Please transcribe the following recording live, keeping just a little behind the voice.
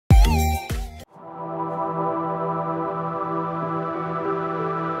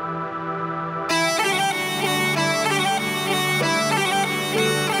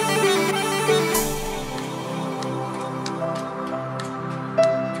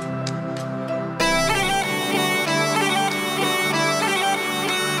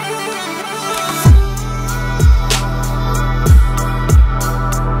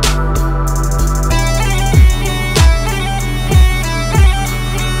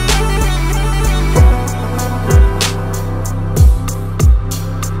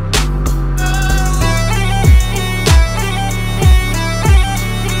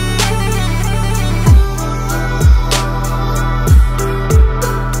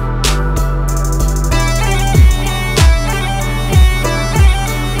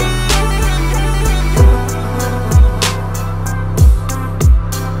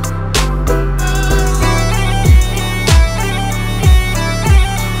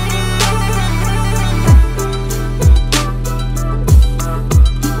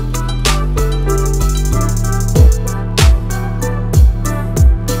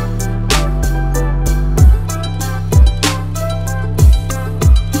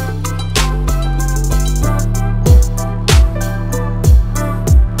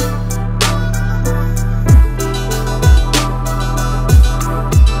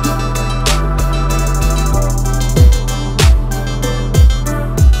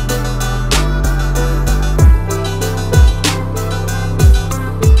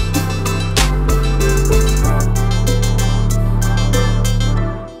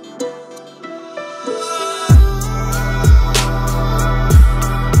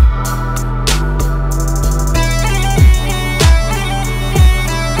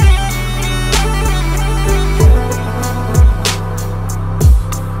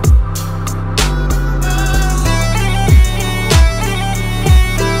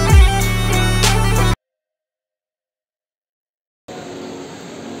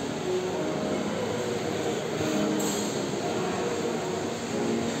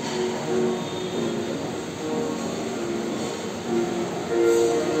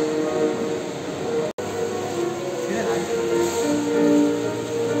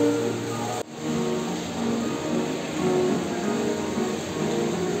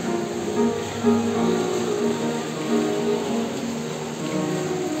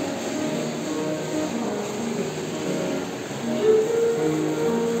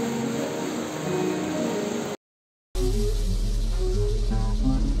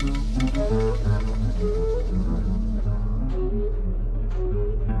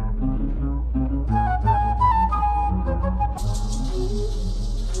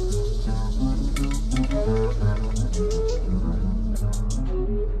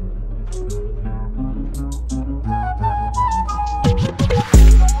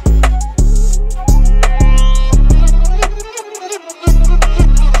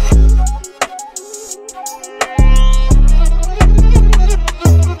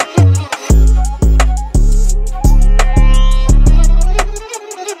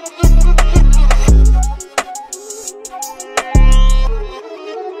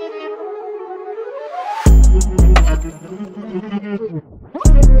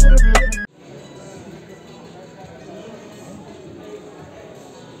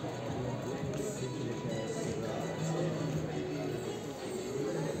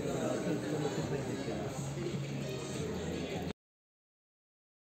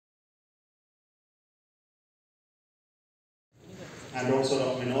also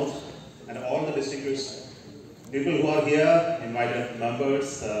of Minod, and all the distinguished people who are here, invited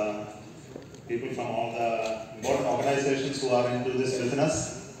members, people from all the important organizations who are into this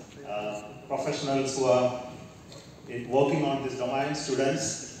business, professionals who are working on this domain,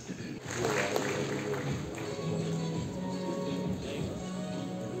 students.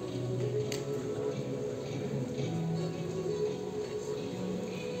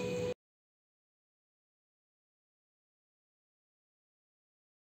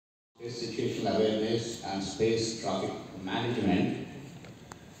 Situational awareness and space traffic management,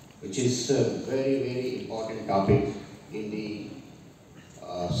 which is a very, very important topic in the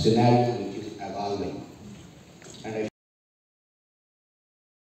scenario which is evolving. And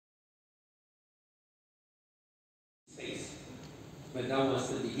space, but that was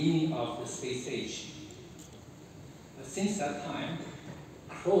the beginning of the space age. Since that time,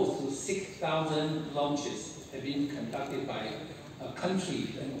 close to 6,000 launches have been conducted by countries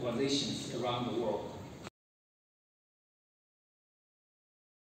and organizations around the world.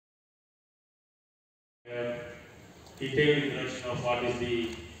 Detailed introduction of what is the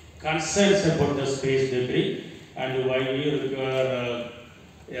concerns about the space debris and why we require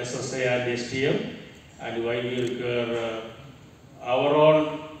SSI and STM and why we require our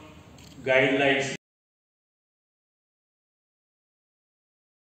own guidelines.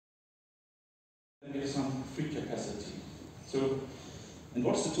 There is some free capacity. So, and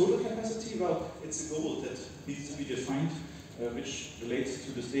what's the total capacity? Well, it's a goal that needs to be defined, which relates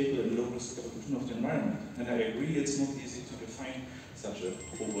to the stable and low risk evolution of the environment. And I agree, it's not easy to define such a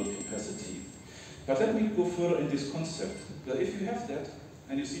overall capacity. But let me go further in this concept. That if you have that,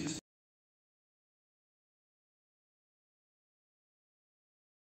 and you see this.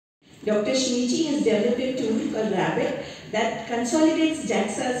 Dr. Shinichi has developed a tool called RABBIT that consolidates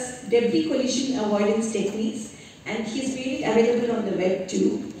JAXA's debris collision avoidance techniques, and he's made it available on the web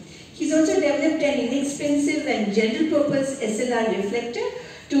too. He's also developed an inexpensive and general purpose SLR reflector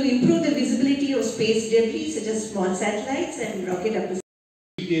to improve the visibility of space debris such as small satellites and rocket up.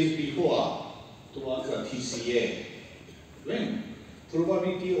 3 days before, towards the TCA, when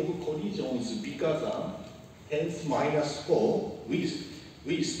probability of collision is bigger than 10⁻⁴,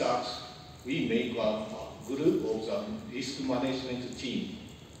 we make a group of the risk management team,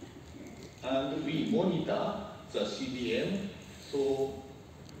 and we monitor the CDM. So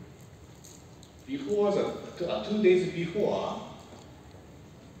before 2 days before,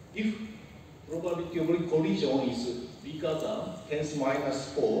 if probability of collision is bigger than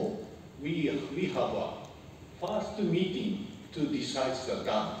 10⁻⁴, we have a first meeting to decide the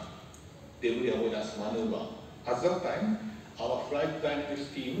debris avoidance maneuver. At that time, our flight dynamics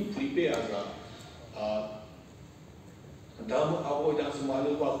team prepares a dam avoidance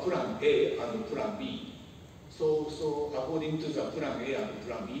maneuver plan A and plan B. So according to the plan A and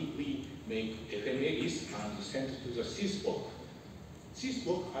plan B, we make FMAs and send to the CSPOC.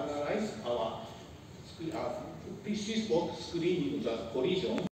 CSPOC analyze our CSPOC screening the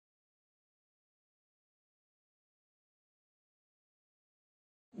collision.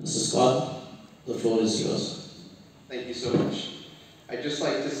 Mr. Scott, the floor is yours. Thank you so much. I'd just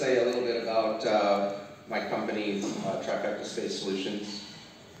like to say a little bit about my company, Trifecta Space Solutions.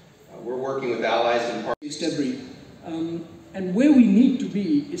 We're working with allies and partners. Debris. And where we need to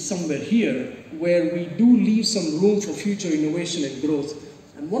be is somewhere here, where we do leave some room for future innovation and growth.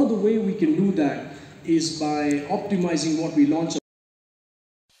 And one of the ways we can do that is by optimizing what we launch.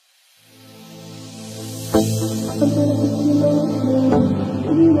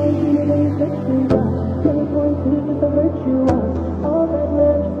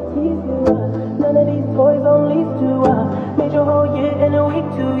 None of these toys on lease to made your whole year in a week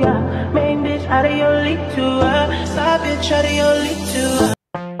too, yeah. Main bitch out of your league too, side bitch out of your league too.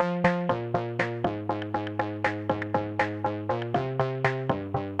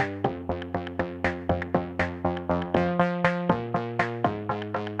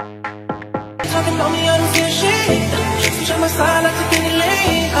 Talking about me, I don't feel shit. Switch on my side, I took any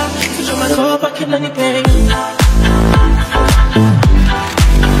lane. Switch on my top, I kill anything.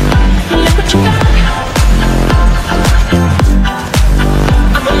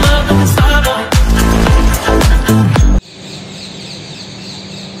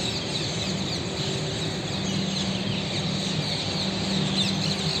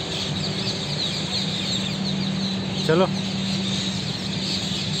 चलो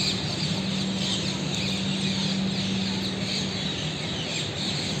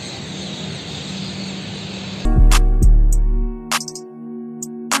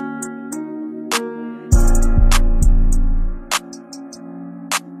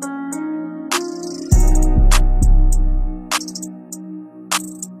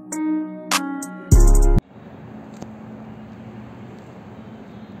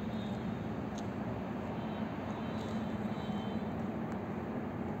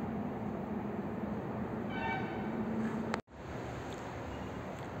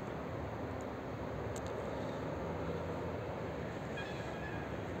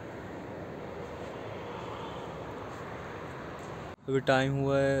अभी time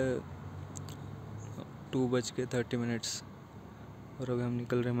हुआ है 2:30 और अभी हम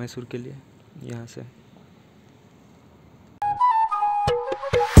निकल रहे हैं मैसूर के लिए यहाँ से।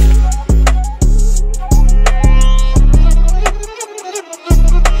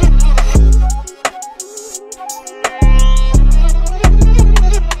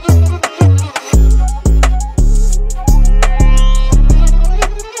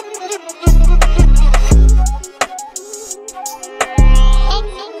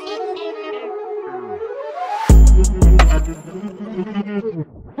 Thank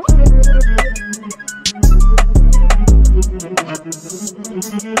you.